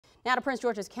Now to Prince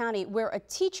George's County, where a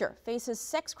teacher faces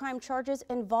sex crime charges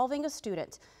involving a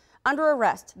student. Under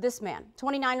arrest, this man,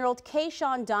 29-year-old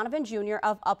Donovan Jr.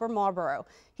 of Upper Marlboro.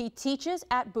 He teaches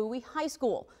at Bowie High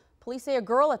School. Police say a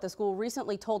girl at the school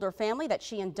recently told her family that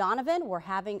she and Donovan were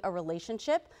having a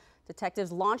relationship.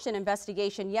 Detectives launched an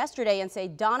investigation yesterday and say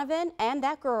Donovan and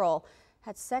that girl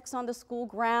had sex on the school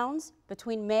grounds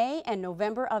between May and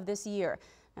November of this year.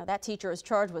 Now, that teacher is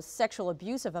charged with sexual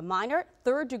abuse of a minor,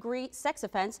 third-degree sex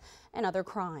offense, and other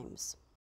crimes.